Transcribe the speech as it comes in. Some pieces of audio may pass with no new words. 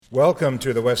Welcome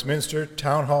to the Westminster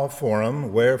Town Hall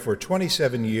Forum, where for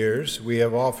 27 years we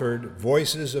have offered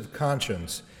voices of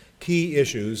conscience, key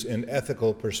issues in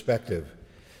ethical perspective.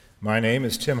 My name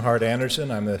is Tim Hart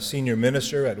Anderson. I'm the senior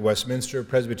minister at Westminster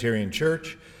Presbyterian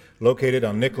Church, located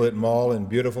on Nicollet Mall in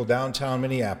beautiful downtown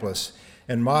Minneapolis,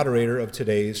 and moderator of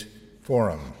today's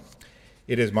forum.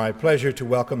 It is my pleasure to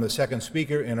welcome the second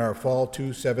speaker in our Fall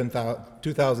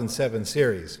 2007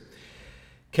 series.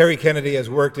 Kerry Kennedy has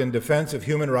worked in defense of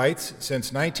human rights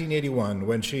since 1981,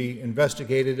 when she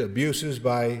investigated abuses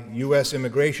by U.S.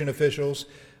 immigration officials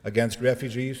against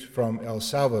refugees from El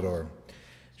Salvador.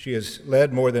 She has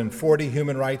led more than 40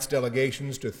 human rights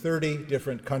delegations to 30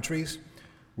 different countries,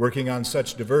 working on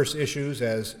such diverse issues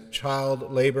as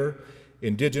child labor,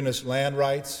 indigenous land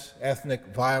rights, ethnic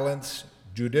violence,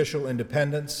 judicial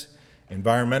independence,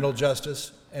 environmental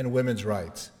justice, and women's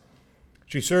rights.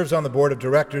 She serves on the board of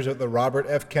directors of the Robert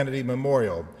F. Kennedy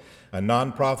Memorial, a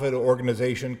nonprofit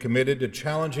organization committed to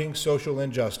challenging social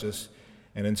injustice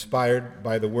and inspired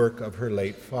by the work of her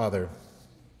late father.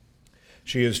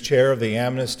 She is chair of the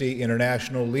Amnesty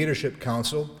International Leadership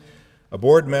Council, a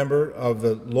board member of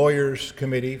the Lawyers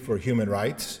Committee for Human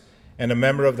Rights, and a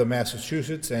member of the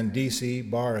Massachusetts and D.C.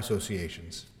 Bar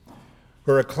Associations.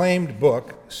 Her acclaimed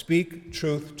book, Speak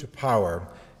Truth to Power: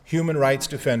 Human Rights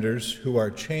Defenders Who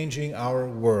Are Changing Our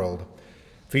World,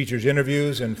 features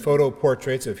interviews and photo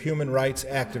portraits of human rights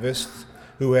activists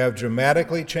who have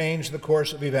dramatically changed the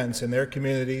course of events in their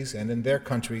communities and in their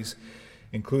countries,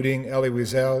 including Elie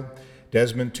Wiesel,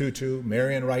 Desmond Tutu,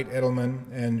 Marian Wright Edelman,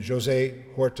 and Jose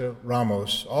Horta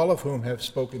Ramos, all of whom have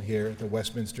spoken here at the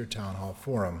Westminster Town Hall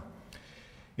Forum.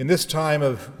 In this time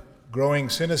of growing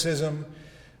cynicism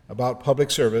about public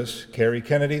service, Kerry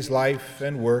Kennedy's life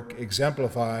and work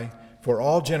exemplify for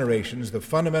all generations the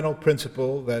fundamental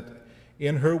principle that,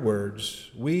 in her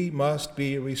words, we must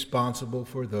be responsible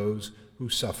for those who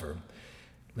suffer.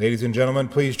 Ladies and gentlemen,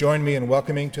 please join me in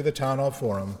welcoming to the Town Hall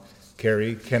Forum,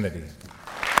 Kerry Kennedy.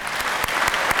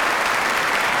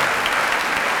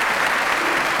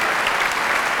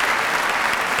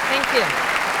 Thank you.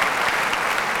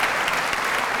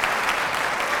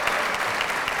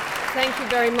 Thank you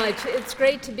very much. It's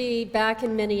great to be back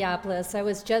in Minneapolis. I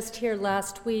was just here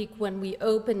last week when we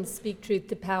opened Speak Truth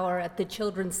to Power at the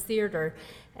Children's Theater.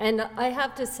 And I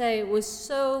have to say, it was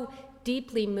so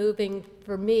deeply moving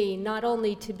for me, not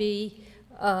only to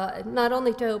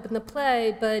open the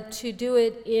play, but to do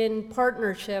it in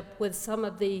partnership with some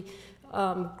of the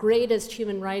greatest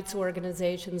human rights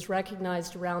organizations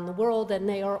recognized around the world, and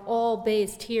they are all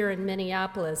based here in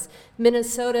Minneapolis.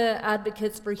 Minnesota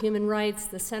Advocates for Human Rights,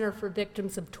 the Center for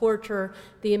Victims of Torture,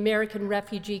 the American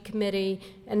Refugee Committee,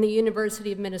 and the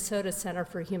University of Minnesota Center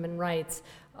for Human Rights.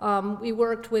 We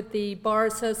worked with the Bar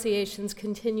Association's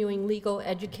Continuing Legal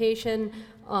Education,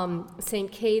 St.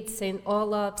 Kate's, St.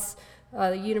 Olaf's,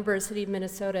 the University of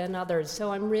Minnesota, and others.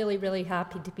 So I'm really, really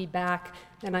happy to be back,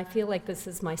 and I feel like this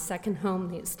is my second home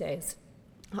these days.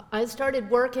 I started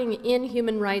working in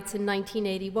human rights in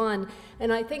 1981,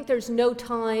 and I think there's no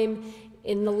time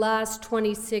in the last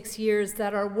 26 years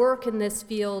that our work in this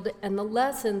field and the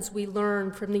lessons we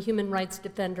learn from the human rights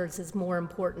defenders is more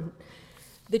important.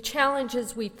 The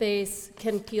challenges we face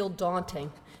can feel daunting.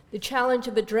 The challenge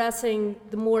of addressing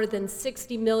the more than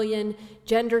 60 million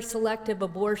gender-selective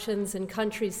abortions in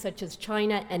countries such as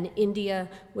China and India,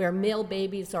 where male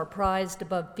babies are prized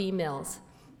above females.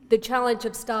 The challenge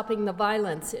of stopping the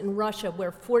violence in Russia,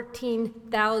 where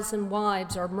 14,000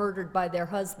 wives are murdered by their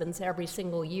husbands every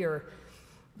single year.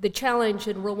 The challenge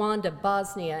in Rwanda,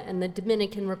 Bosnia, and the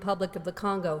Dominican Republic of the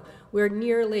Congo, where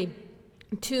nearly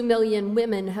 2 million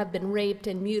women have been raped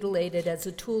and mutilated as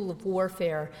a tool of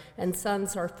warfare, and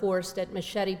sons are forced at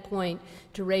machete point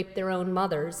to rape their own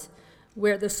mothers,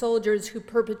 where the soldiers who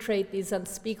perpetrate these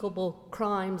unspeakable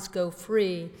crimes go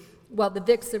free, while the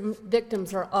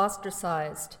victims are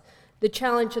ostracized. The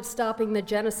challenge of stopping the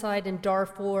genocide in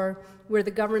Darfur, where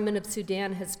the government of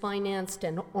Sudan has financed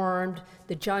and armed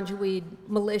the Janjaweed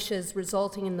militias,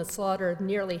 resulting in the slaughter of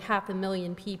nearly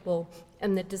 500,000 people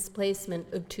and the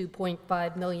displacement of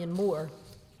 2.5 million more.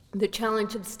 The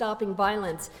challenge of stopping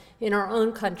violence in our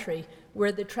own country,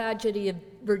 where the tragedy of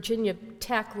Virginia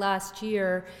Tech last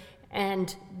year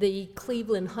and the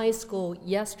Cleveland High School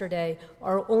yesterday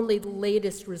are only the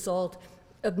latest result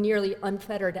of nearly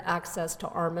unfettered access to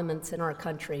armaments in our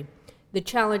country. The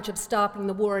challenge of stopping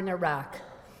the war in Iraq,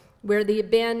 where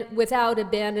without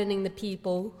abandoning the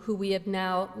people who we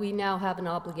now have an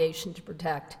obligation to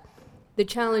protect. The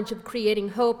challenge of creating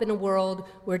hope in a world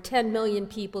where 10 million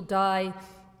people die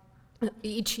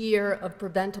each year of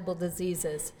preventable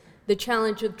diseases. the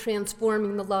challenge of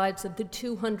transforming the lives of the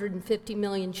 250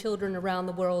 million children around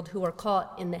the world who are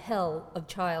caught in the hell of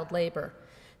child labor,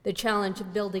 the challenge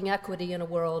of building equity in a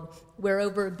world where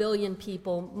over 1 billion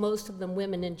people, most of them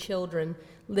women and children,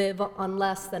 live on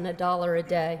less than $1 a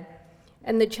day,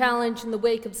 and the challenge in the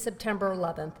wake of September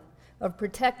 11th of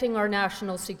protecting our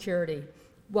national security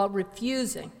while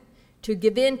refusing to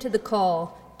give in to the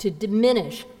call to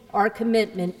diminish our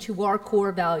commitment to our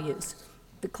core values.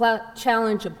 The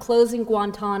challenge of closing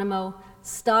Guantanamo,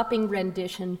 stopping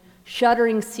rendition,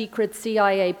 shuttering secret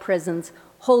CIA prisons,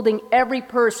 holding every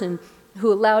person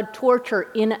who allowed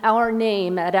torture in our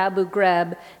name at Abu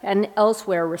Ghraib and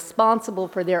elsewhere responsible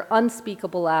for their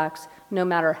unspeakable acts, no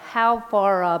matter how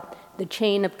far up the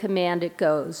chain of command it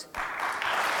goes.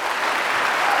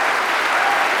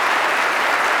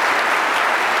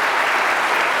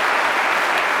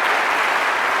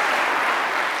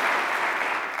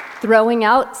 Throwing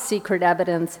out secret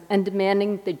evidence and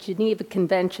demanding the Geneva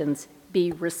Conventions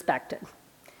be respected.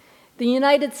 The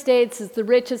United States is the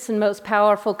richest and most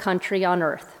powerful country on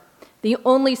earth, the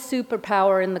only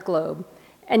superpower in the globe,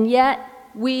 and yet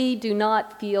we do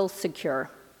not feel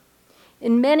secure.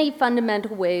 In many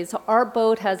fundamental ways, our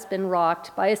boat has been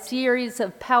rocked by a series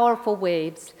of powerful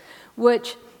waves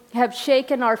which have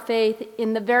shaken our faith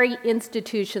in the very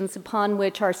institutions upon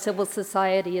which our civil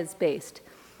society is based.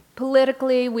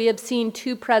 Politically, we have seen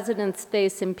 2 presidents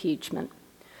face impeachment.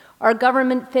 Our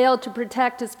government failed to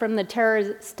protect us from the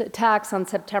terrorist attacks on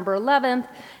September 11th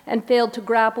and failed to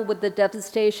grapple with the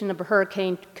devastation of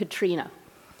Hurricane Katrina.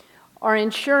 Our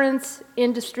insurance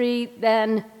industry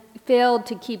then failed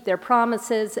to keep their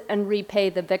promises and repay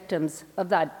the victims of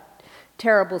that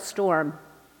terrible storm.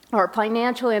 Our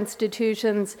financial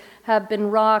institutions have been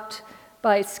rocked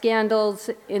by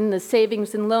scandals in the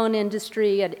savings and loan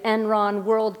industry, at Enron,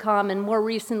 WorldCom, and more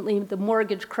recently the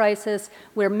mortgage crisis,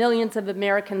 where millions of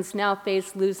Americans now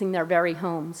face losing their very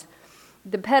homes.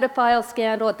 The pedophile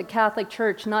scandal at the Catholic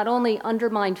Church not only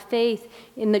undermined faith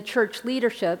in the church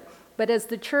leadership, but as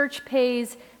the church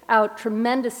pays out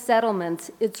tremendous settlements,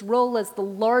 its role as the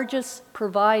largest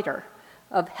provider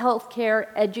of healthcare,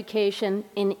 education,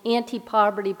 and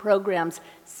anti-poverty programs,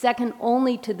 second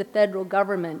only to the federal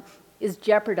government, is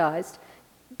jeopardized,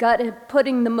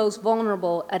 putting the most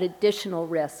vulnerable at additional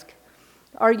risk.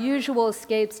 Our usual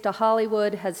escapes to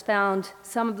Hollywood has found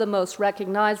some of the most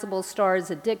recognizable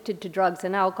stars addicted to drugs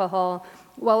and alcohol,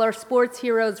 while our sports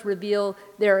heroes reveal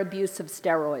their abuse of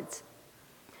steroids.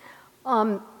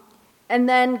 And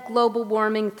then global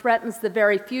warming threatens the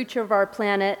very future of our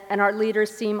planet, and our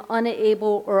leaders seem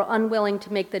unable or unwilling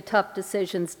to make the tough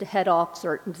decisions to head off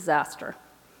certain disaster.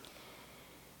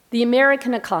 The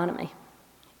American economy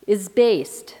is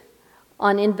based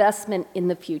on investment in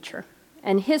the future,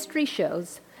 and history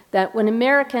shows that when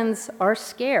Americans are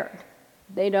scared,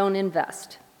 they don't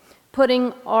invest,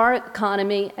 putting our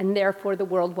economy and therefore the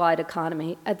worldwide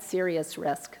economy at serious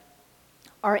risk.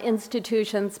 Our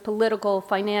institutions, political,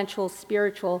 financial,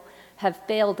 spiritual, have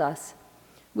failed us.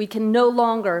 We can no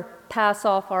longer pass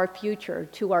off our future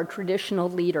to our traditional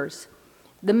leaders.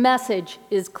 The message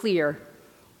is clear.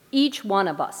 Each one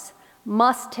of us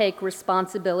must take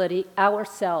responsibility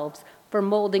ourselves for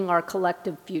molding our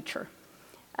collective future.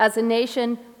 As a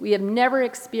nation, we have never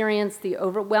experienced the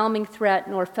overwhelming threat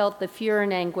nor felt the fear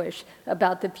and anguish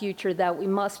about the future that we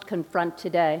must confront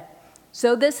today.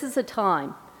 So this is a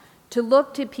time to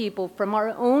look to people from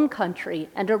our own country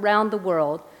and around the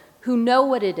world who know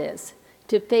what it is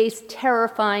to face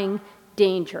terrifying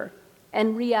danger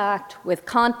and react with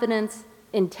confidence,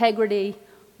 integrity,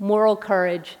 moral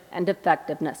courage, and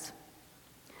effectiveness.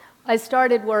 I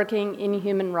started working in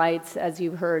human rights, as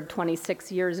you heard,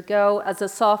 26 years ago, as a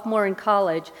sophomore in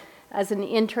college, as an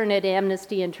intern at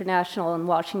Amnesty International in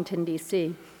Washington,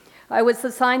 D.C. I was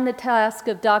assigned the task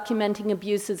of documenting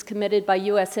abuses committed by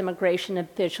U.S. immigration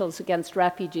officials against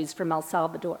refugees from El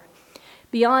Salvador.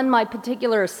 Beyond my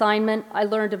particular assignment, I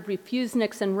learned of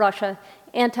refuseniks in Russia,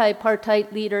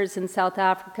 anti-apartheid leaders in South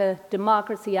Africa,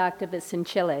 democracy activists in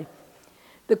Chile.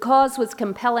 The cause was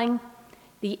compelling.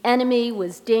 The enemy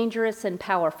was dangerous and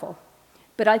powerful.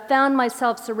 But I found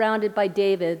myself surrounded by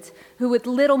Davids who, with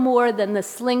little more than the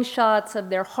slingshots of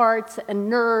their hearts and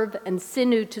nerve and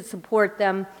sinew to support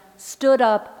them, stood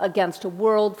up against a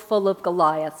world full of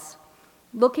Goliaths.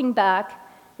 Looking back,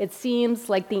 it seems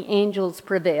like the angels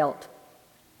prevailed.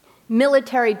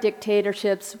 Military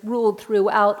dictatorships ruled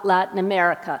throughout Latin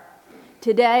America.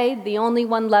 Today, the only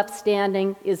one left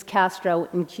standing is Castro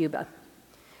in Cuba.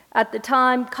 At the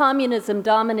time, communism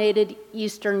dominated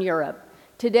Eastern Europe.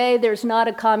 Today, there's not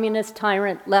a communist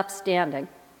tyrant left standing.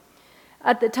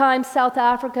 At the time, South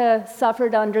Africa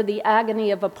suffered under the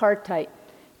agony of apartheid.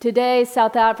 Today,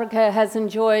 South Africa has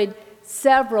enjoyed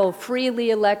several freely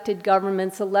elected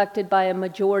governments elected by a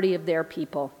majority of their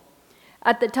people.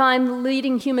 At the time, the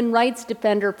leading human rights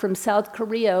defender from South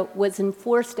Korea was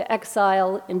enforced to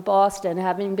exile in Boston,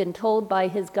 having been told by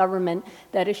his government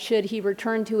that should he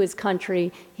return to his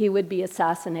country, he would be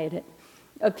assassinated.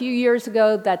 A few years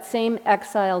ago, that same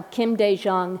exile, Kim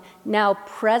Dae-jung, now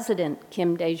President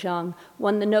Kim Dae-jung,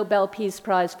 won the Nobel Peace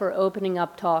Prize for opening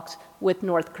up talks with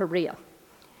North Korea.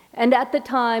 And at the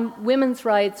time, women's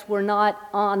rights were not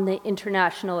on the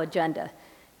international agenda.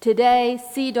 Today,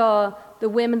 CEDAW, the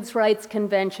Women's Rights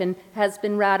Convention, has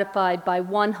been ratified by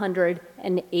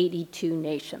 182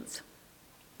 nations,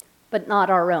 but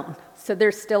not our own, so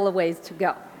there's still a ways to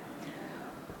go.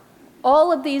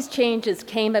 All of these changes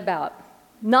came about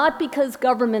not because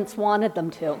governments wanted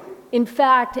them to. In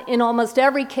fact, in almost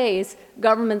every case,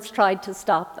 governments tried to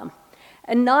stop them.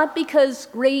 And not because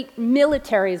great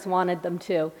militaries wanted them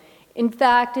to. In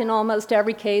fact, in almost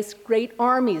every case, great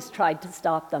armies tried to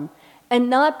stop them. And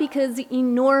not because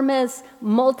enormous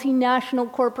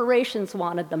multinational corporations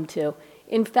wanted them to.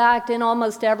 In fact, in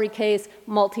almost every case,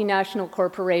 multinational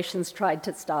corporations tried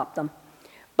to stop them.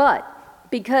 But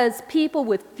because people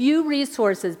with few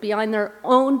resources behind their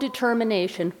own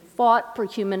determination fought for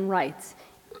human rights.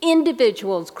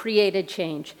 Individuals created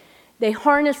change. They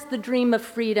harnessed the dream of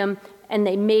freedom and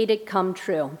they made it come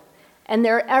true. And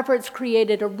their efforts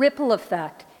created a ripple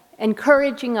effect,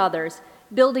 encouraging others,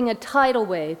 building a tidal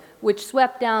wave which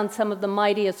swept down some of the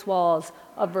mightiest walls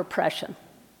of repression.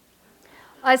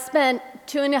 I spent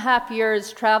 2.5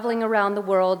 years traveling around the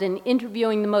world and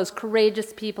interviewing the most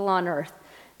courageous people on earth.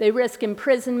 They risk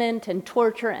imprisonment and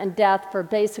torture and death for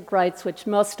basic rights which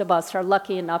most of us are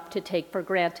lucky enough to take for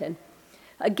granted.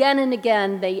 Again and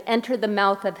again, they enter the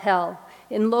mouth of hell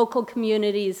in local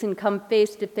communities and come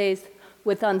face to face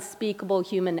with unspeakable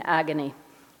human agony.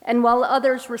 And while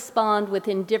others respond with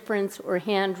indifference or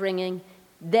hand-wringing,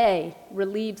 they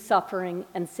relieve suffering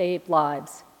and save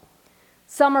lives.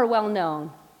 Some are well known: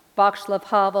 Václav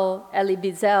Havel, Elie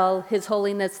Wiesel, His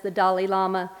Holiness the Dalai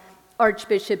Lama,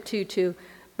 Archbishop Tutu,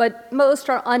 but most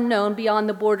are unknown beyond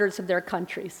the borders of their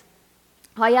countries.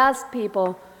 I ask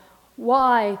people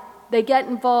why they get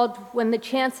involved when the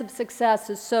chance of success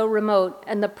is so remote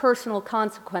and the personal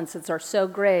consequences are so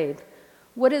grave.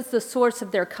 What is the source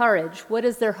of their courage? What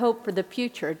is their hope for the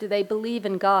future? Do they believe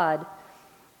in God?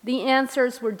 The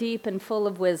answers were deep and full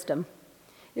of wisdom.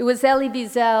 It was Elie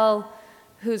Wiesel,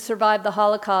 who survived the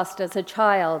Holocaust as a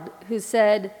child, who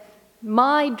said,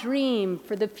 "My dream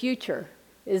for the future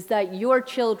is that your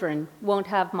children won't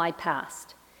have my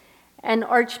past." And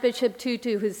Archbishop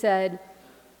Tutu, who said,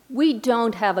 "We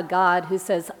don't have a God who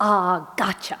says, 'Ah,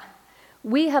 gotcha.'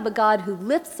 We have a God who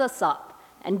lifts us up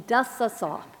and dusts us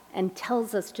off and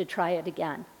tells us to try it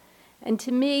again." And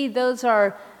to me, those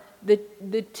are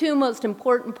the two most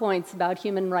important points about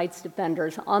human rights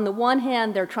defenders. On the one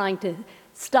hand, they're trying to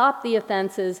stop the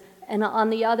offenses, and on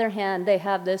the other hand, they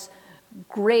have this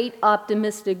great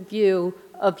optimistic view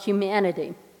of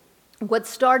humanity. What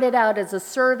started out as a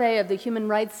survey of the human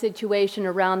rights situation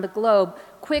around the globe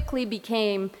quickly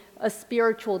became a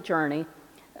spiritual journey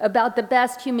about the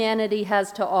best humanity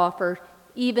has to offer,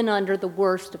 even under the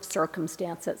worst of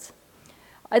circumstances.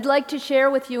 I'd like to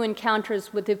share with you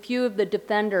encounters with a few of the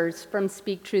defenders from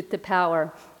Speak Truth to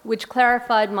Power, which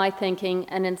clarified my thinking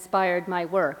and inspired my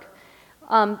work.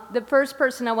 The first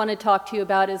person I want to talk to you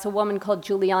about is a woman called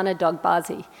Juliana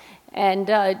Dogbazi. And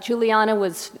Juliana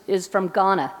is from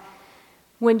Ghana.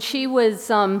 When she was,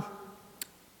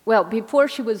 before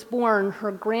she was born,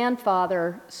 her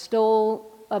grandfather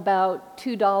stole about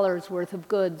 $2 worth of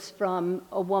goods from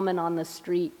a woman on the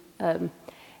street.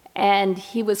 And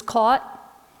he was caught,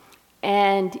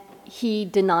 and he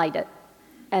denied it.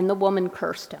 And the woman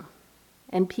cursed him.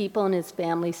 And people in his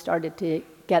family started to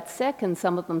get sick, and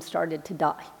some of them started to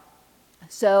die.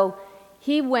 So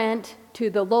he went to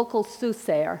the local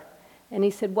soothsayer, and he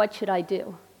said, "What should I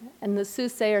do?" And the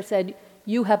soothsayer said,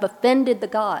 "You have offended the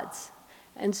gods,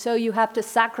 and so you have to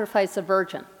sacrifice a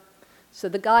virgin." So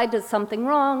the guy does something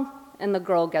wrong, and the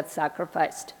girl gets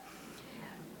sacrificed.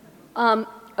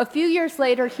 A few years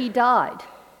later, he died,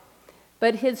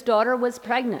 but his daughter was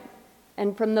pregnant.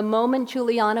 And from the moment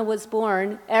Juliana was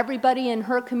born, everybody in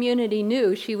her community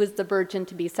knew she was the virgin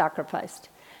to be sacrificed.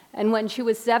 And when she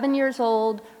was 7 years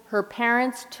old, her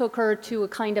parents took her to a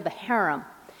kind of a harem.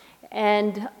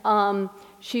 And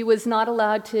she was not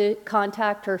allowed to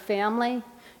contact her family.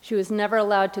 She was never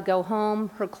allowed to go home.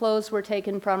 Her clothes were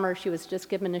taken from her. She was just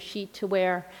given a sheet to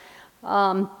wear.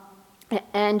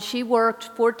 And she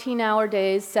worked 14-hour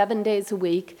days, 7 days a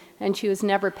week, and she was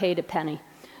never paid a penny.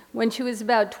 When she was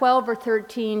about 12 or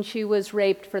 13, she was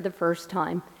raped for the first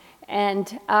time.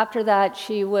 And after that,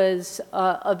 she was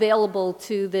available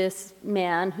to this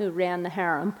man who ran the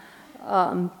harem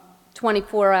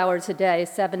 24 hours a day,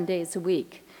 7 days a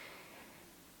week.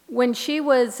 When she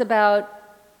was about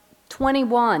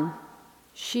 21,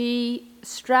 she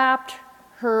strapped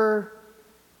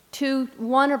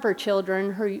one of her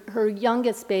children, her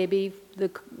youngest baby,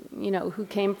 who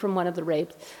came from one of the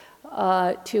rapes,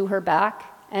 to her back,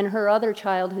 and her other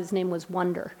child, whose name was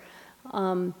Wonder.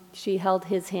 She held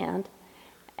his hand,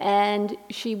 and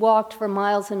she walked for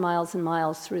miles and miles and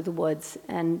miles through the woods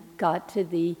and got to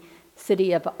the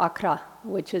city of Accra,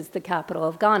 which is the capital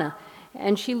of Ghana.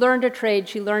 And she learned a trade,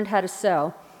 she learned how to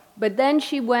sew. But then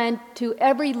she went to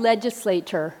every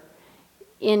legislature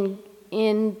in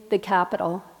the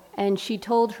capital, and she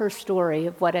told her story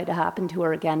of what had happened to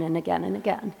her again and again and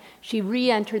again. She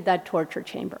re-entered that torture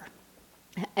chamber,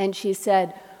 and she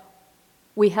said,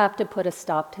 we have to put a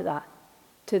stop to that,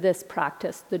 to this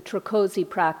practice. The Trokosi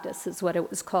practice is what it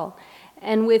was called.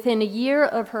 And within a year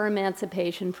of her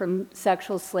emancipation from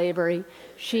sexual slavery,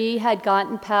 she had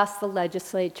gotten past the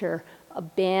legislature a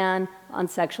ban on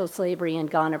sexual slavery in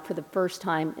Ghana for the first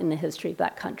time in the history of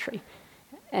that country.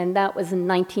 And that was in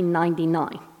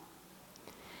 1999.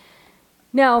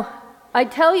 Now, I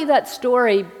tell you that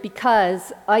story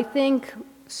because I think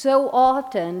so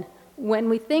often when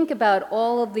we think about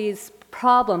all of these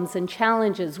problems and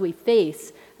challenges we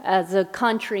face as a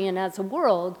country and as a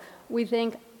world, we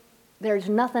think, there's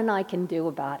nothing I can do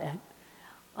about it.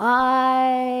 I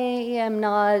am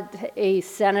not a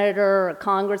senator or a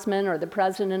congressman or the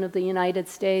president of the United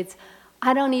States.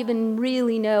 I don't even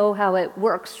really know how it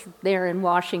works there in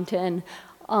Washington.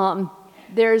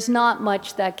 There's not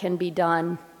much that can be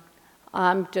done.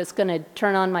 I'm just going to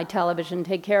turn on my television,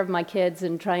 take care of my kids,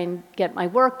 and try and get my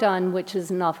work done, which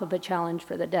is enough of a challenge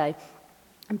for the day.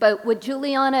 But with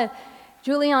Juliana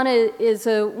is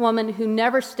a woman who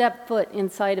never stepped foot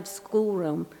inside of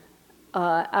schoolroom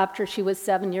after she was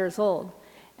 7 years old.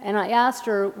 And I asked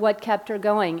her what kept her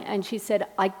going, and she said,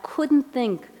 I couldn't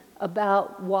think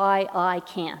about why I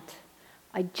can't.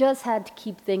 I just had to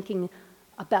keep thinking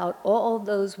about all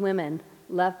those women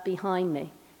left behind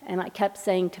me. And I kept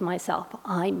saying to myself,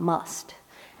 I must.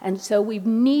 And so we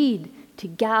need to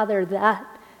gather that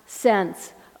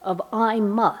sense of I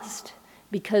must,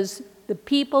 because the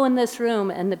people in this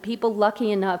room and the people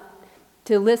lucky enough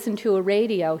to listen to a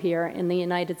radio here in the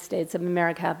United States of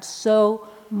America have so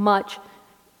much,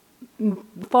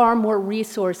 far more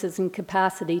resources and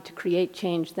capacity to create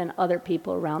change than other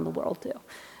people around the world do.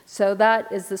 So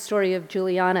that is the story of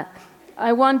Juliana.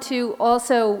 I want to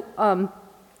also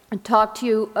talk to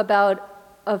you about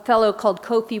a fellow called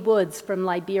Kofi Woods from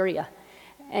Liberia.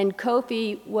 And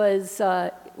Kofi was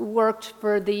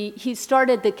he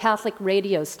started the Catholic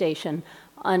radio station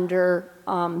under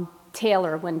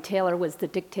Taylor, when Taylor was the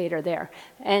dictator there.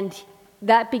 And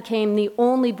that became the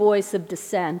only voice of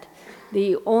dissent,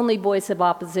 the only voice of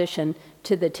opposition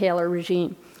to the Taylor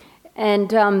regime.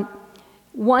 And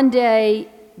one day,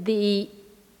 the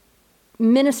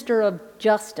Minister of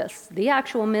Justice, the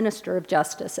actual Minister of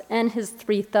Justice, and his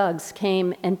 3 thugs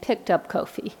came and picked up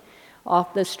Kofi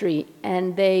off the street,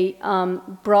 and they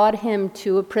brought him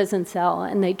to a prison cell,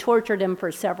 and they tortured him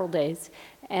for several days,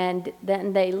 and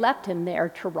then they left him there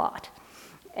to rot.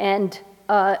 And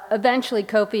eventually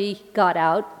Kofi got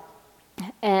out,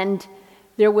 and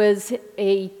there was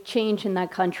a change in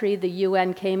that country. The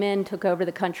UN came in, took over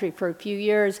the country for a few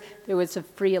years. There was a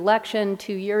free election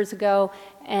 2 years ago,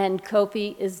 and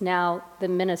Kofi is now the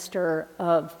minister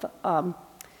of,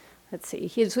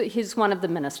 he's one of the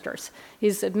ministers.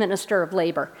 He's the minister of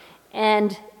labor.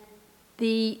 And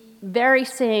the very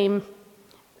same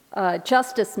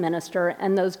justice minister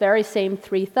and those very same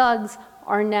 3 thugs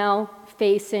are now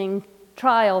facing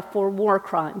trial for war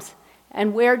crimes.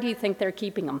 And where do you think they're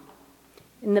keeping them?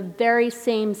 In the very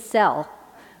same cell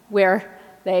where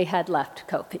they had left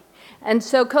Kofi. And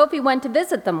so Kofi went to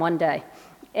visit them one day,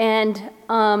 and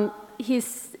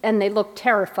they looked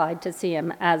terrified to see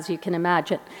him, as you can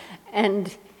imagine.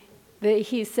 And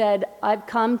he said, I've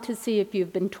come to see if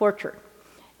you've been tortured.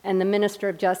 And the Minister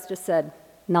of Justice said,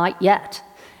 not yet.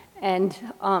 And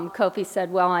Kofi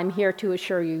said, well, I'm here to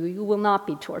assure you, you will not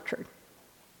be tortured.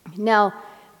 Now,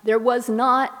 there was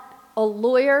not a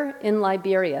lawyer in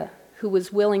Liberia who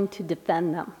was willing to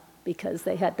defend them because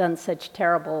they had done such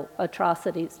terrible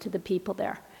atrocities to the people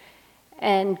there.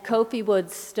 And Kofi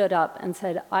Woods stood up and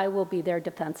said, I will be their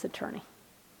defense attorney.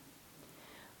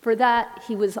 For that,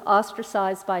 he was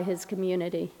ostracized by his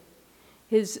community.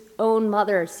 his own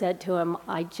mother said to him,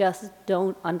 "I just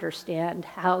don't understand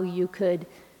how you could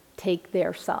take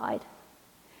their side."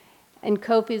 And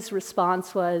Kofi's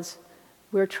response was,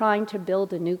 "We're trying to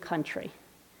build a new country,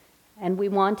 and we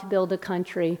want to build a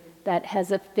country that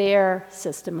has a fair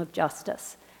system of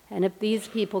justice. And if these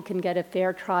people can get a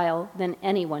fair trial, then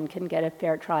anyone can get a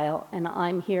fair trial, and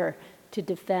I'm here to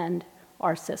defend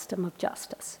our system of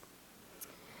justice."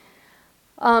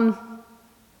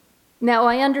 Now,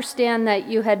 I understand that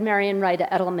you had Marian Wright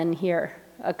Edelman here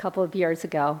a couple of years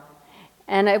ago,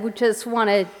 and I would just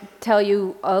want to tell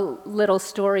you a little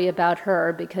story about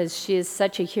her because she is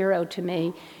such a hero to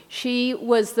me. She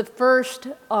was the first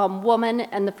woman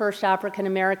and the first African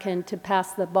American to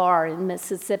pass the bar in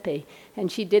Mississippi,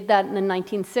 and she did that in the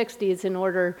 1960s in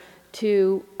order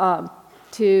to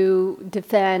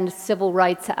defend civil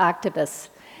rights activists.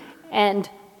 And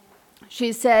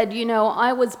she said, "You know,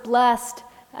 I was blessed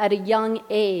at a young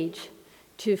age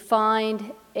to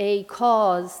find a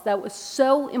cause that was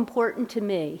so important to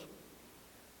me,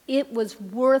 it was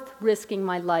worth risking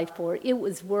my life for, it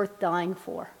was worth dying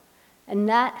for. And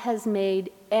that has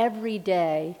made every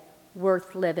day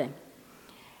worth living."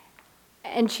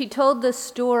 And she told this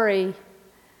story.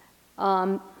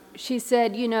 She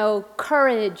said, "You know,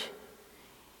 courage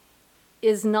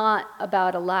is not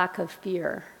about a lack of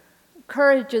fear.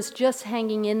 Courage is just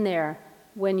hanging in there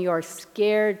when you're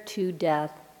scared to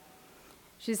death."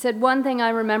 She said, "One thing I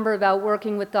remember about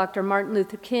working with Dr. Martin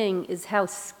Luther King is how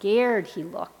scared he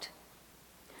looked.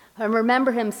 I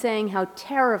remember him saying how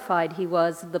terrified he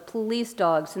was of the police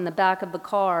dogs in the back of the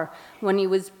car when he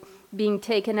was being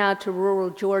taken out to rural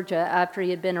Georgia after he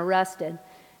had been arrested.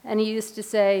 And he used to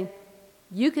say,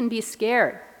 'You can be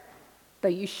scared,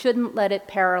 but you shouldn't let it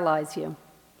paralyze you.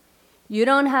 You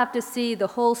don't have to see the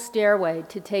whole stairway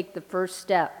to take the first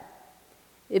step.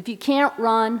 If you can't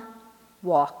run,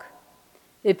 walk.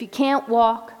 If you can't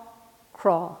walk,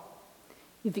 crawl.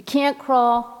 If you can't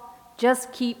crawl,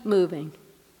 just keep moving.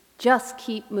 Just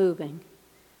keep moving.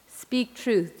 Speak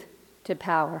truth to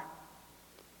power."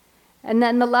 And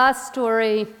then the last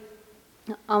story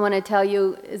I want to tell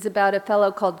you is about a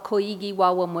fellow called Koigi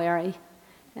Wawamwere.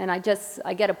 And I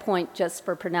get a point just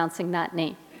for pronouncing that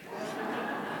name.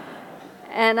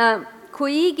 And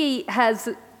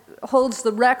Koigi holds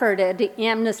the record at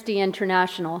Amnesty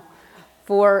International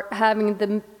for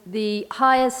having the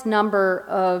highest number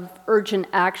of urgent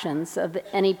actions of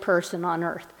any person on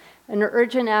earth. An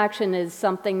urgent action is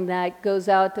something that goes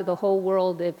out to the whole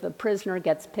world if a prisoner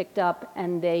gets picked up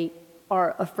and they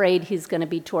are afraid he's going to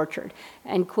be tortured.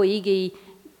 And Koigi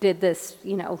did this,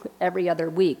 you know, every other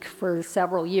week for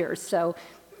several years, so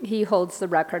he holds the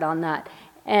record on that.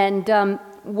 And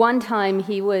one time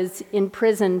he was in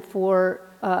prison for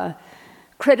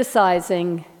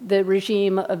criticizing the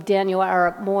regime of Daniel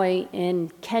Arap Moi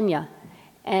in Kenya,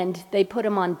 and they put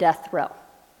him on death row.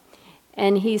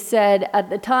 And he said at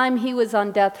the time he was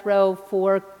on death row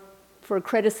for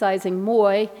criticizing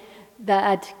Moi,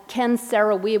 that Ken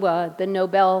Saro-Wiwa, the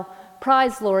Nobel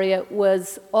Prize laureate,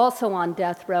 was also on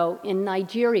death row in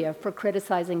Nigeria for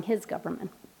criticizing his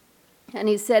government. And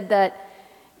he said that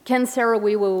Ken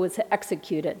Saro-Wiwa was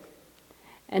executed.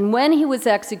 And when he was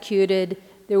executed,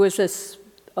 there was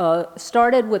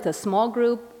started with a small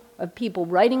group of people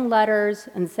writing letters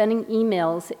and sending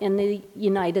emails in the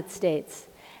United States.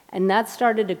 And that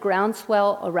started a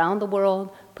groundswell around the world,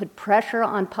 put pressure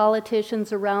on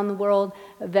politicians around the world.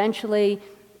 Eventually,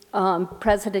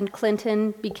 President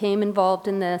Clinton became involved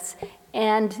in this,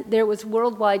 and there was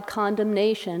worldwide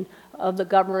condemnation of the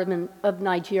government of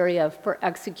Nigeria for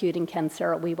executing Ken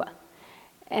Saro-Wiwa.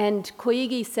 And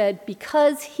Koigi said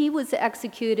because he was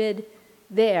executed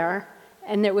there,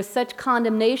 and there was such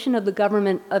condemnation of the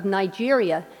government of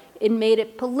Nigeria, it made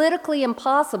it politically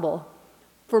impossible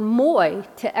for Moi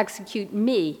to execute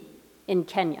me in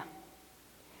Kenya.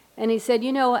 And he said,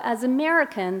 you know, as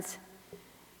Americans,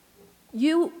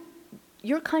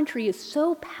 your country is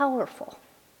so powerful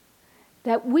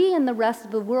that we and the rest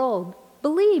of the world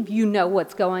believe you know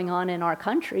what's going on in our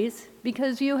countries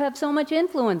because you have so much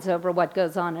influence over what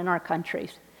goes on in our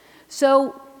countries.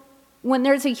 So when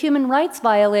there's a human rights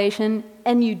violation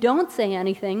and you don't say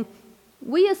anything,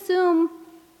 we assume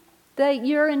that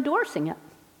you're endorsing it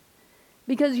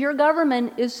because your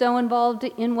government is so involved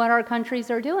in what our countries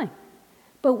are doing.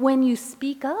 But when you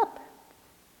speak up,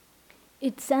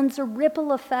 it sends a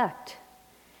ripple effect.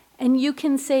 And you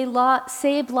can save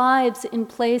lives in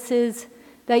places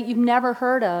that you've never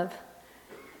heard of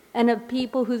and of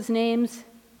people whose names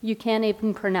you can't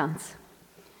even pronounce.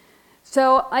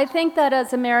 So I think that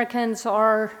as Americans,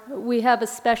 we have a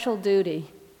special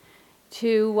duty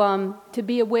to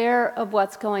be aware of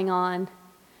what's going on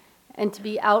and to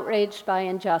be outraged by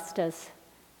injustice,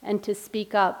 and to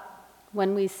speak up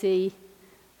when we see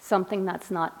something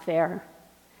that's not fair.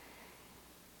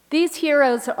 These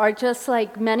heroes are just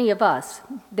like many of us.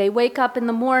 They wake up in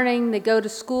the morning, they go to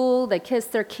school, they kiss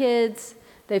their kids,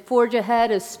 they forge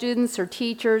ahead as students or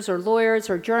teachers or lawyers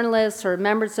or journalists or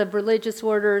members of religious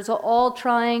orders, all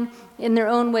trying in their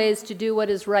own ways to do what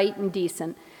is right and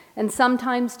decent, and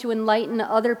sometimes to enlighten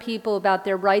other people about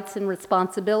their rights and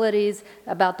responsibilities,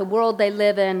 about the world they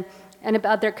live in, and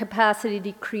about their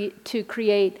capacity to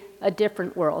create a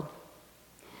different world.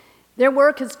 Their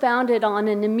work is founded on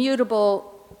an immutable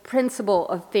principle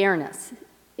of fairness.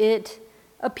 It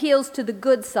appeals to the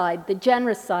good side, the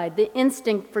generous side, the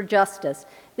instinct for justice,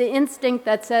 the instinct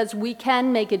that says we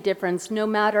can make a difference no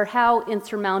matter how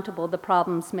insurmountable the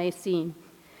problems may seem.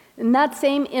 And that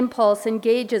same impulse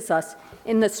engages us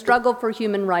in the struggle for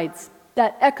human rights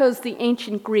that echoes the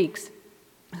ancient Greeks,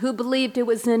 who believed it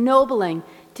was ennobling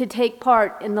to take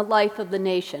part in the life of the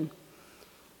nation.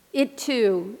 It,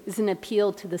 too, is an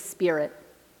appeal to the spirit.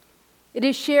 It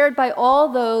is shared by all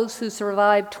those who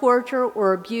survive torture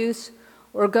or abuse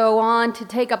or go on to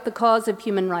take up the cause of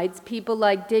human rights, people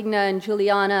like Digna and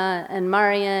Juliana and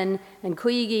Marian and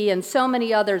Koigi and so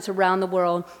many others around the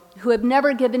world who have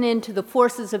never given in to the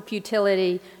forces of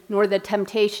futility nor the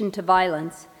temptation to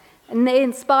violence. And they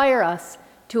inspire us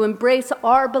to embrace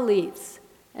our beliefs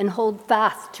and hold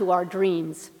fast to our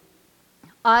dreams.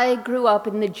 I grew up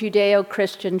in the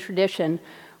Judeo-Christian tradition,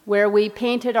 where we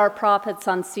painted our prophets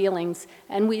on ceilings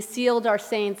and we sealed our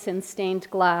saints in stained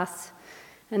glass.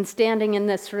 And standing in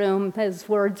this room, his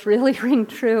words really ring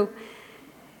true.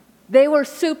 They were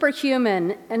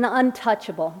superhuman and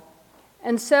untouchable.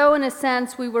 And so, in a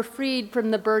sense, we were freed from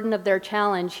the burden of their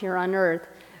challenge here on earth.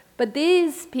 But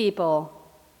these people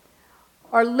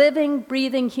are living,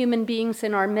 breathing human beings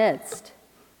in our midst.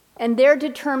 And their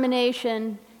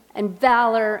determination and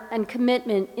valor and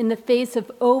commitment in the face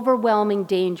of overwhelming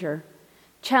danger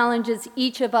challenges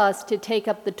each of us to take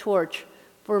up the torch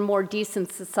for a more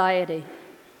decent society.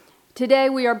 Today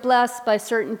we are blessed by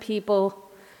certain people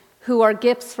who are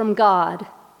gifts from God,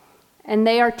 and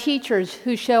they are teachers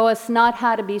who show us not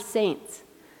how to be saints,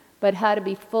 but how to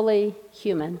be fully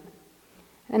human.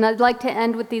 And I'd like to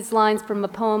end with these lines from a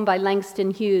poem by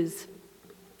Langston Hughes.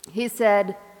 He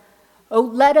said, "Oh,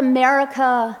 let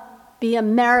America be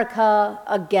America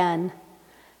again,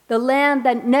 the land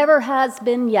that never has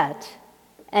been yet,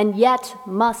 and yet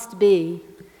must be,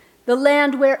 the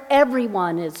land where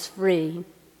everyone is free,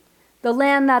 the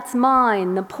land that's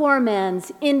mine, the poor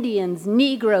man's, Indians,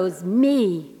 Negroes,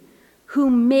 me,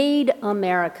 who made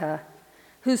America,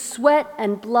 whose sweat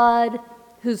and blood,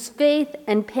 whose faith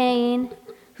and pain,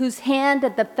 whose hand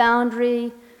at the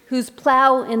foundry, whose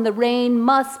plow in the rain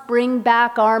must bring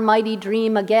back our mighty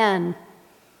dream again.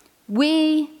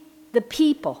 We, the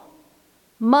people,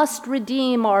 must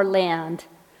redeem our land,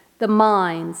 the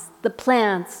mines, the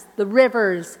plants, the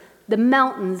rivers, the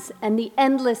mountains, and the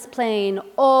endless plain,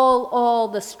 all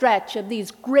the stretch of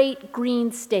these great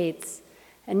green states,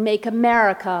 and make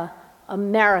America,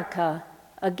 America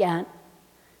again."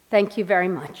 Thank you very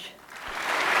much.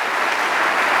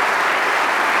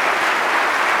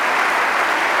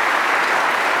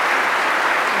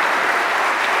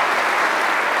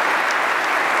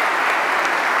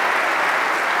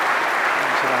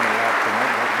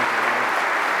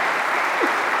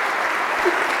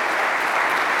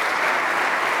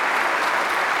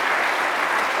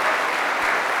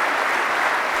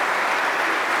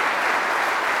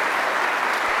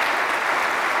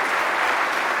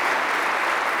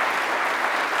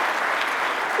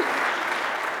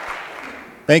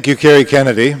 Thank you, Kerry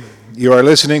Kennedy. You are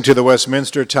listening to the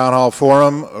Westminster Town Hall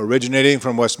Forum, originating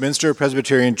from Westminster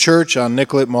Presbyterian Church on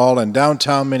Nicollet Mall in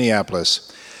downtown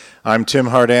Minneapolis. I'm Tim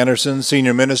Hart Anderson,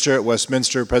 Senior Minister at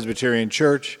Westminster Presbyterian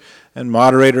Church and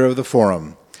moderator of the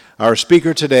forum. Our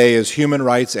speaker today is human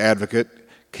rights advocate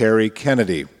Kerry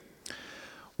Kennedy.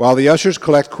 While the ushers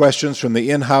collect questions from the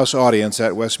in-house audience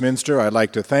at Westminster, I'd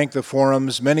like to thank the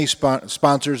forum's many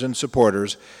sponsors and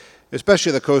supporters,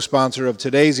 especially the co-sponsor of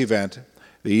today's event,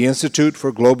 the Institute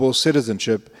for Global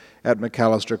Citizenship at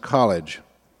Macalester College.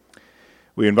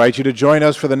 We invite you to join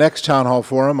us for the next Town Hall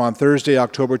Forum on Thursday,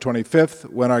 October 25th,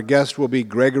 when our guest will be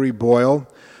Gregory Boyle,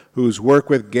 whose work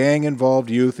with gang-involved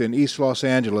youth in East Los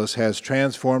Angeles has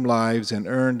transformed lives and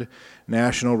earned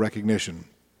national recognition.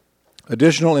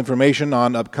 Additional information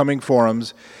on upcoming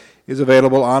forums is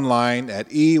available online at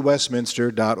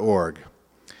ewestminster.org.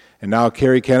 And now,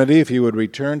 Kerry Kennedy, if you would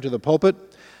return to the pulpit,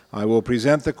 I will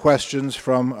present the questions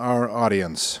from our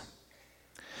audience.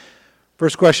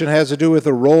 First question has to do with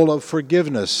the role of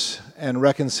forgiveness and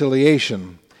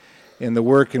reconciliation in the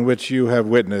work in which you have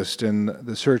witnessed in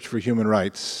the search for human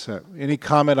rights. Any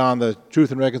comment on the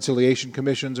Truth and Reconciliation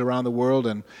Commissions around the world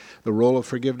and the role of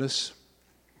forgiveness?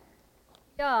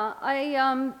 Yeah,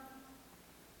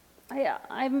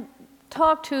 I've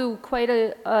talked to quite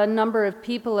a number of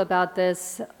people about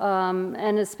this,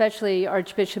 and especially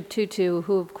Archbishop Tutu,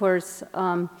 who, of course,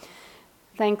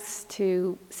 thanks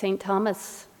to St.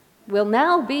 Thomas, will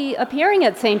now be appearing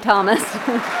at St. Thomas.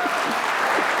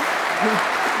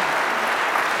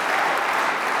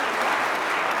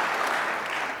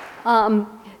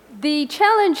 The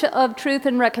challenge of Truth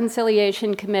and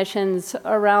Reconciliation Commissions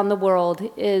around the world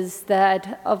is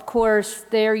that, of course,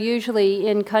 they're usually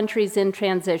in countries in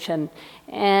transition.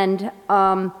 And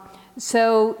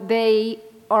so they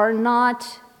are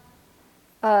not,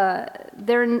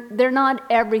 they're not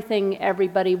everything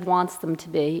everybody wants them to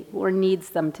be or needs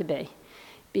them to be,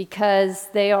 because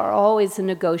they are always a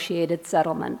negotiated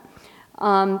settlement.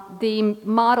 The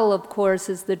model, of course,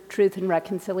 is the Truth and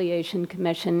Reconciliation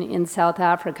Commission in South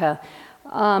Africa.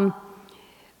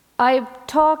 I've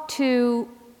talked to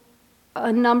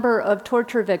a number of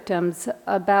torture victims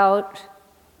about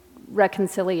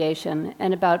reconciliation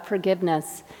and about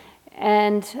forgiveness.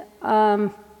 And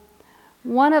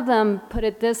one of them put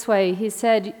it this way. He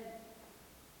said,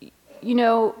 you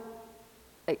know,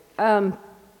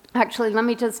 actually, let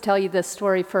me just tell you this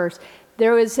story first.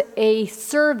 There was a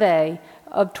survey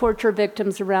of torture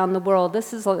victims around the world.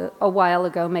 This is a while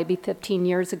ago, maybe 15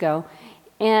 years ago.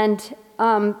 And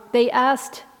they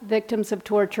asked victims of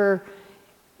torture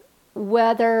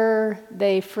whether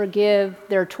they forgive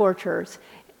their torturers.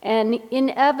 And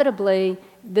inevitably,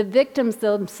 the victims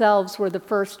themselves were the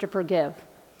first to forgive.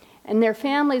 And their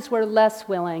families were less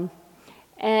willing.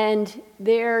 And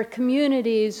their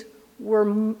communities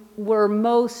were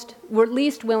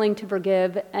least willing to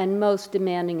forgive and most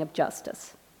demanding of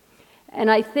justice.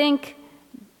 And I think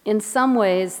in some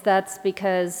ways that's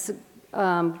because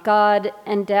God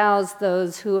endows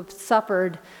those who have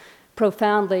suffered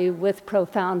profoundly with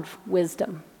profound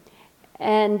wisdom.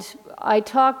 And I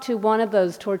talked to one of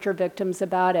those torture victims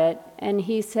about it, and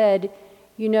he said,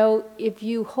 you know, if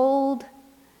you hold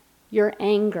your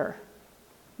anger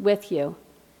with you,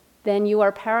 then you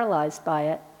are paralyzed by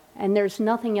it. And there's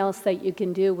nothing else that you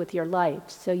can do with your life,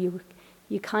 so you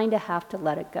kind of have to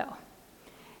let it go.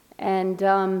 And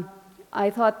I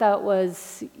thought that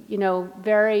was, you know,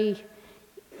 very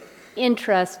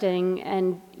interesting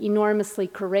and enormously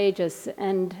courageous,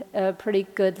 and a pretty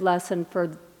good lesson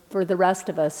for the rest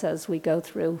of us as we go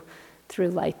through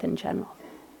life in general.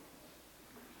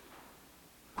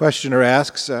 Questioner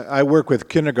asks, I work with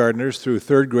kindergartners through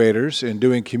third graders in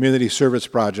doing community service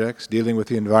projects dealing with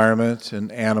the environment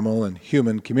and animal and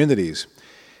human communities.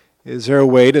 Is there a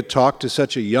way to talk to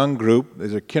such a young group,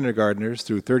 these are kindergartners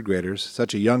through third graders,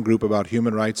 such a young group about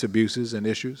human rights abuses and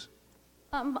issues?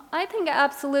 I think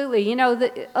absolutely. You know,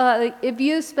 if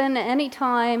you spend any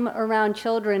time around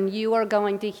children, you are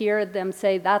going to hear them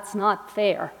say, that's not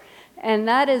fair. And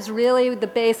that is really the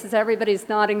basis. Everybody's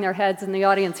nodding their heads in the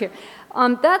audience here.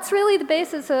 That's really the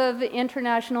basis of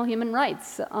international human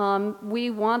rights.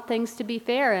 We want things to be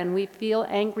fair, and we feel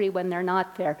angry when they're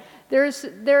not fair. There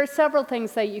are several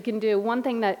things that you can do. One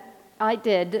thing that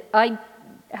I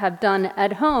have done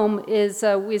at home is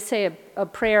we say a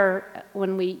prayer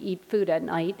when we eat food at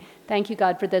night. Thank you,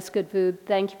 God, for this good food.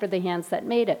 Thank you for the hands that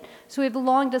made it. So we have a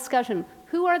long discussion.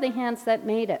 Who are the hands that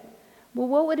made it? Well,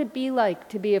 what would it be like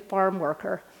to be a farm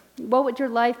worker? What would your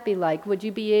life be like? Would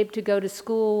you be able to go to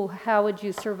school? How would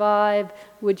you survive?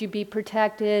 Would you be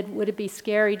protected? Would it be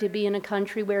scary to be in a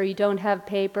country where you don't have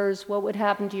papers? What would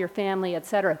happen to your family, et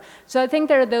cetera? So I think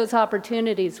there are those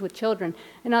opportunities with children.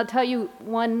 And I'll tell you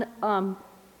one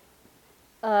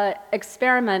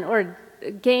experiment or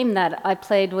game that I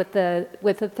played with a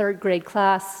third grade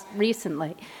class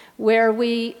recently, where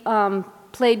we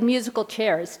played musical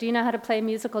chairs. Do you know how to play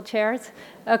musical chairs?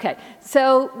 Okay,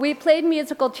 so we played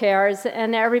musical chairs,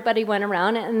 and everybody went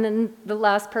around, and then the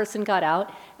last person got out,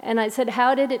 and I said,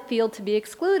 how did it feel to be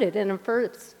excluded? And of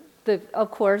course,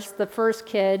 the first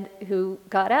kid who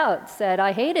got out said,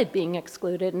 I hated being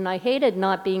excluded, and I hated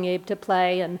not being able to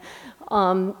play, and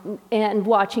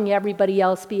watching everybody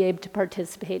else be able to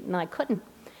participate, and I couldn't.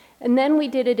 And then we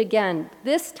did it again.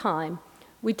 This time,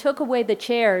 we took away the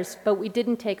chairs, but we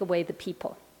didn't take away the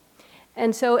people.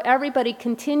 And so everybody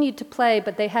continued to play,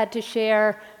 but they had to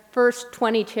share first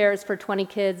 20 chairs for 20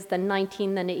 kids, then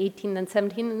 19, then 18, then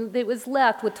 17, and it was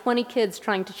left with 20 kids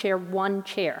trying to share one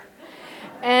chair.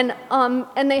 And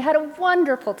they had a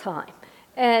wonderful time.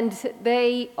 And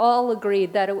they all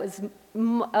agreed that it was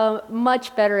a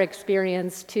much better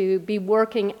experience to be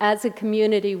working as a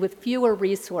community with fewer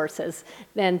resources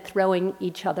than throwing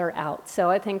each other out. So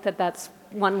I think that that's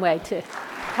one way to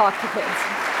talk to kids.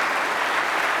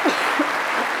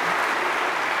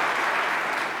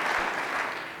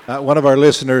 One of our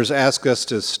listeners asked us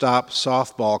to stop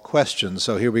softball questions,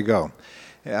 so here we go.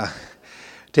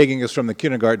 Taking us from the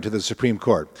kindergarten to the Supreme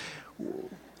Court.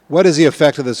 What is the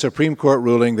effect of the Supreme Court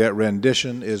ruling that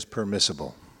rendition is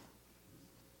permissible?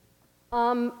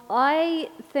 I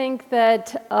think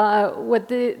that what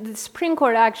the Supreme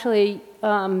Court actually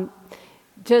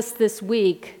just this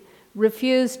week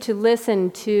refused to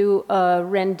listen to a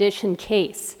rendition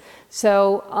case.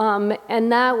 So,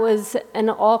 and that was an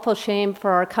awful shame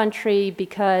for our country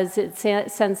because it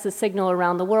sends the signal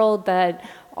around the world that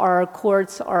our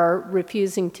courts are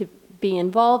refusing to be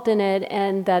involved in it,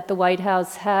 and that the White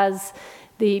House has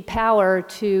the power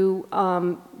to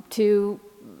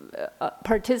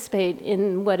participate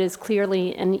in what is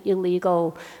clearly an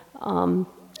illegal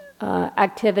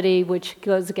activity which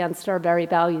goes against our very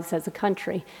values as a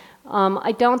country.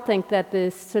 I don't think that the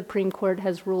Supreme Court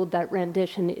has ruled that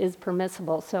rendition is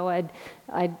permissible, so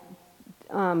I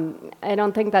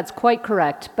don't think that's quite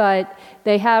correct, but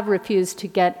they have refused to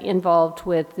get involved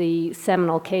with the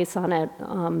seminal case on it,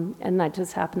 and that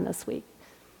just happened this week.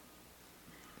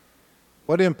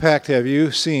 What impact have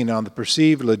you seen on the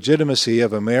perceived legitimacy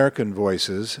of American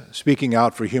voices speaking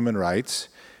out for human rights,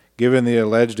 given the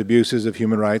alleged abuses of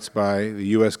human rights by the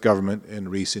U.S. government in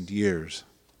recent years?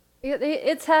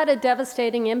 It's had a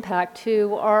devastating impact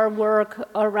to our work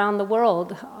around the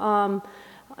world.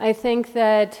 I think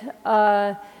that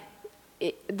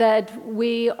that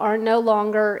we are no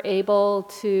longer able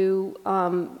to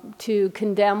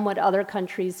condemn what other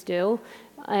countries do,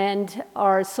 and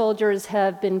our soldiers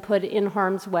have been put in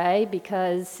harm's way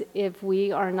because if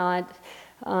we are not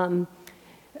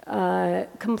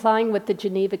complying with the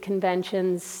Geneva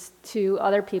Conventions to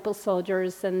other people's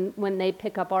soldiers, and when they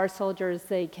pick up our soldiers,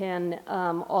 they can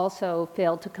also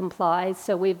fail to comply.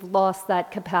 So we've lost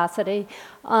that capacity.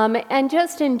 And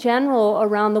just in general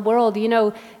around the world, you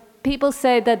know, people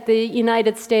say that the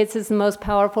United States is the most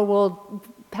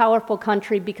powerful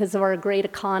country because of our great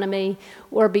economy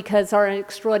or because our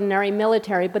extraordinary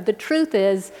military. But the truth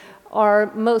is,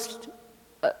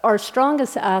 our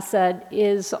strongest asset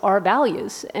is our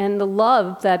values and the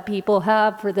love that people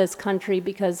have for this country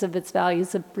because of its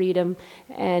values of freedom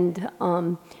and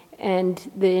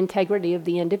the integrity of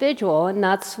the individual. And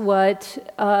that's what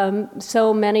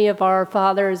so many of our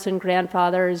fathers and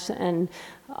grandfathers and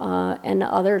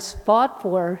others fought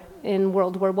for in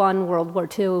World War I, World War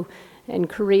II, in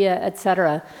Korea, et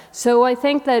cetera. So I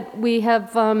think that we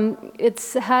have,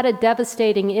 it's had a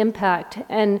devastating impact.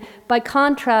 And by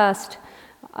contrast,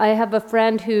 I have a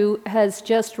friend who has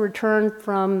just returned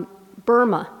from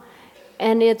Burma,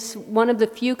 and it's one of the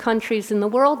few countries in the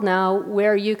world now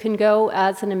where you can go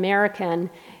as an American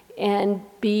and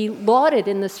be lauded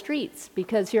in the streets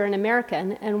because you're an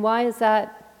American. And why is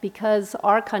that? Because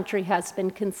our country has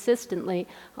been consistently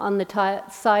on the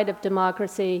side of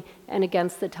democracy and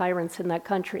against the tyrants in that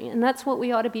country. And that's what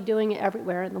we ought to be doing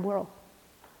everywhere in the world.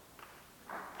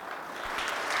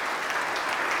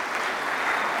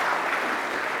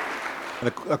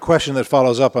 A question that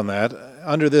follows up on that.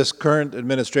 Under this current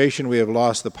administration, we have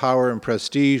lost the power and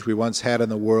prestige we once had in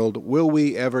the world. Will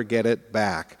we ever get it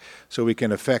back so we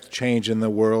can affect change in the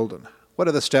world? What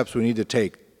are the steps we need to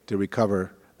take to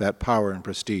recover that power and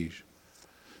prestige?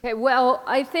 Okay, well,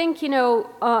 I think, you know,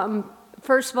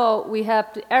 first of all, we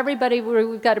have to,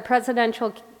 we've got a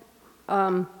presidential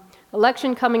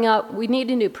election coming up. We need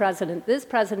a new president. This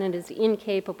president is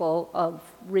incapable of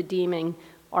redeeming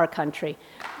our country.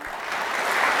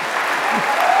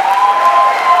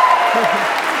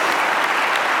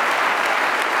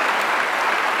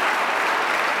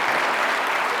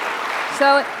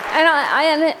 So, and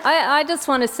I just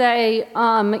want to say,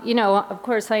 you know, of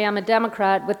course I am a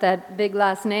Democrat with that big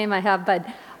last name I have, but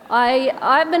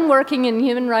I've been working in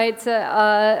human rights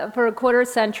for a quarter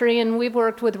century, and we've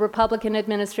worked with Republican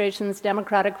administrations,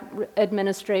 Democratic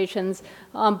administrations,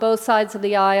 on both sides of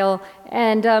the aisle,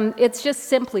 and it's just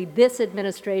simply this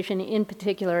administration in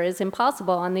particular is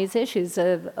impossible on these issues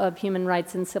of human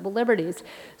rights and civil liberties.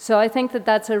 So I think that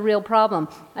that's a real problem.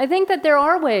 I think that there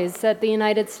are ways that the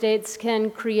United States can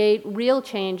create real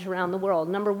change around the world.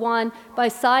 Number one, by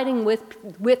siding with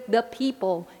the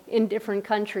people in different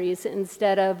countries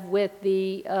instead of with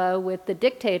the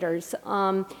dictators,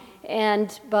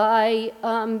 and by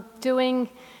doing,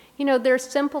 you know, there's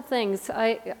simple things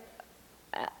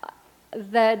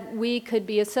that we could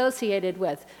be associated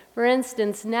with. For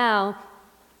instance, now,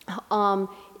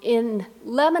 in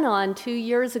Lebanon 2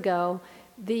 years ago,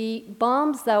 the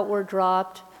bombs that were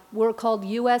dropped were called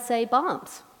USA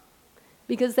bombs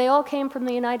because they all came from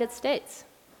the United States.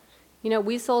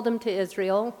 We sold them to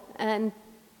Israel, and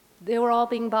they were all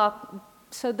being bombed.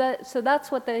 So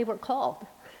that's what they were called.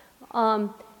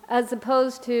 As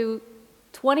opposed to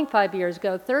 25 years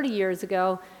ago, 30 years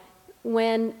ago,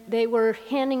 when they were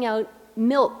handing out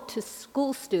milk to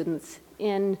school students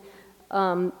in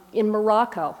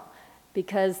Morocco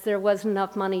because there wasn't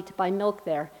enough money to buy milk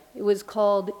there. It was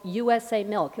called USA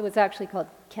Milk. It was actually called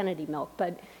Kennedy Milk,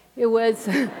 but it was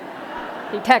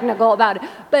be technical about it.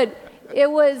 But it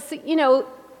was,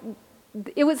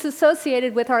 it was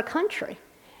associated with our country.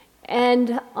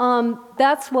 And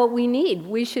that's what we need.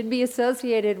 We should be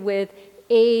associated with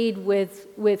aid,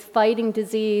 with fighting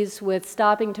disease, with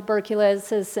stopping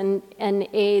tuberculosis and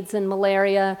AIDS and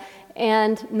malaria,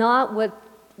 and not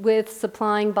with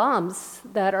supplying bombs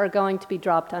that are going to be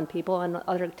dropped on people and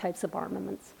other types of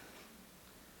armaments.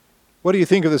 What do you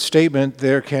think of the statement,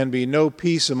 there can be no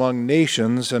peace among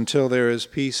nations until there is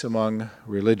peace among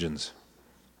religions?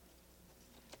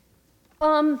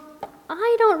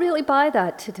 I don't really buy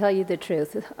that, to tell you the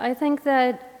truth. I think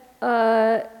that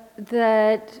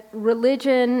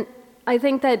religion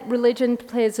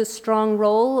plays a strong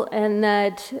role, and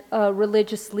that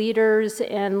religious leaders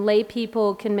and lay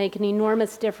people can make an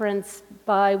enormous difference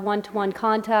by one-to-one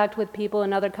contact with people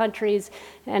in other countries.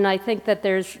 And I think that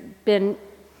there's been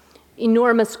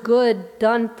enormous good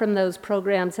done from those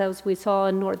programs, as we saw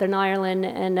in Northern Ireland,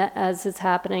 and as is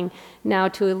happening now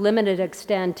to a limited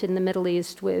extent in the Middle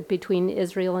East between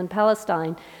Israel and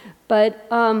Palestine. But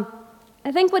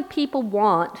I think what people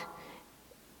want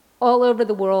all over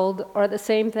the world are the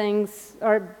same things,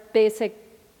 are basic,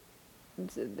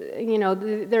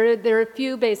 there are a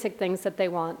few basic things that they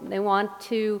want. They want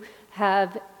to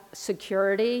have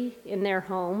security in their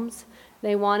homes.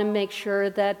 They want to make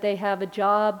sure that they have a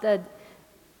job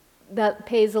that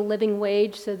pays a living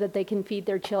wage so that they can feed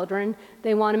their children.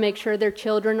 They want to make sure their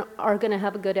children are going to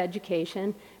have a good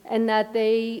education, and that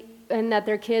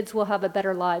their kids will have a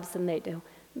better lives than they do.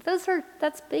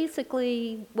 That's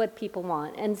basically what people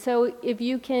want. And so if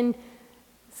you can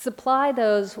supply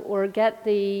those or get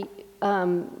to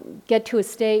a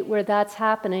state where that's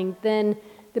happening, then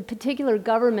the particular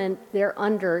government they're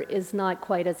under is not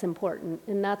quite as important,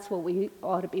 and that's what we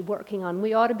ought to be working on.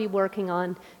 We ought to be working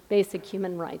on basic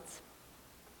human rights.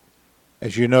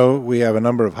 As you know, we have a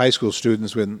number of high school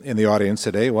students in the audience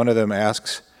today. One of them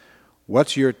asks,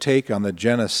 what's your take on the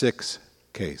Jena 6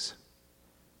 case?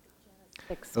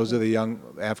 Those are the young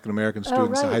African-American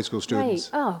students, right, the high school students.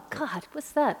 Right. Oh, God,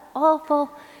 was that awful?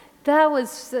 That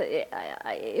was,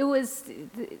 it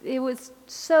was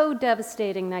so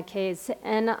devastating, that case.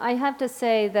 And I have to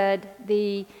say that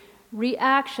the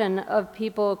reaction of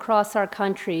people across our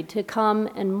country to come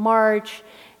and march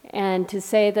and to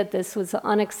say that this was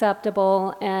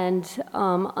unacceptable and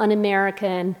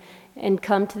un-American and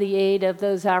come to the aid of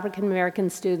those African-American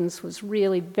students was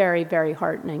really very, very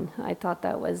heartening. I thought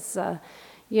that was, and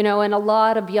a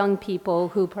lot of young people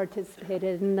who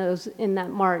participated in that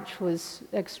march was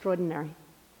extraordinary.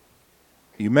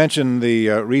 You mentioned the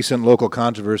recent local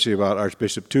controversy about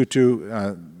Archbishop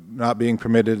Tutu not being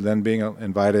permitted, then being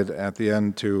invited at the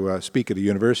end to speak at a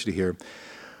university here.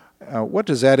 What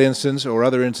does that instance or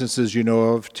other instances you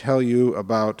know of tell you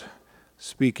about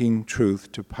speaking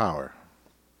truth to power?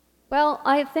 Well,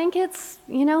 I think it's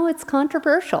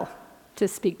controversial to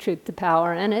speak truth to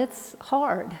power, and it's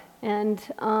hard, and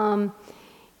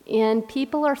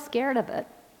people are scared of it,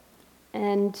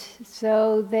 and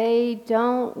so they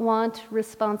don't want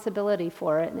responsibility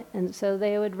for it, and so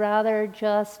they would rather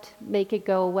just make it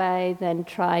go away than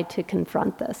try to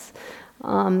confront this.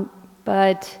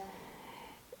 But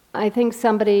I think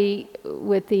somebody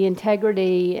with the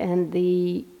integrity and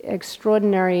the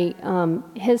extraordinary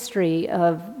history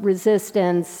of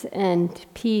resistance and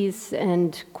peace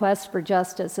and quest for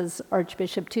justice as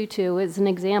Archbishop Tutu is an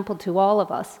example to all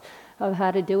of us of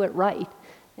how to do it right.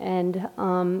 And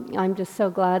I'm just so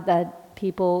glad that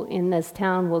people in this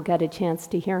town will get a chance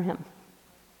to hear him.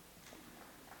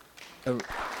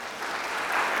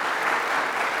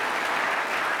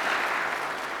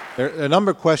 There are a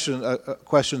number of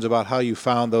questions about how you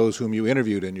found those whom you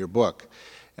interviewed in your book.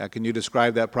 Can you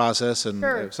describe that process? And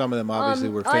Sure. Some of them obviously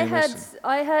were famous.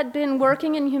 I had been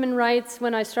working in human rights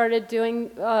when I started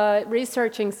doing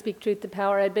researching Speak Truth to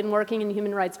Power. I'd been working in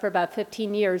human rights for about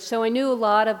 15 years, so I knew a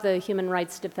lot of the human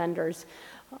rights defenders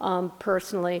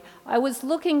personally. I was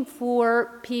looking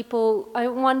for people. I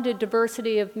wanted a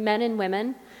diversity of men and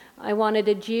women. I wanted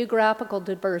a geographical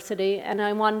diversity, and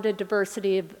I wanted a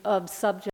diversity of subjects.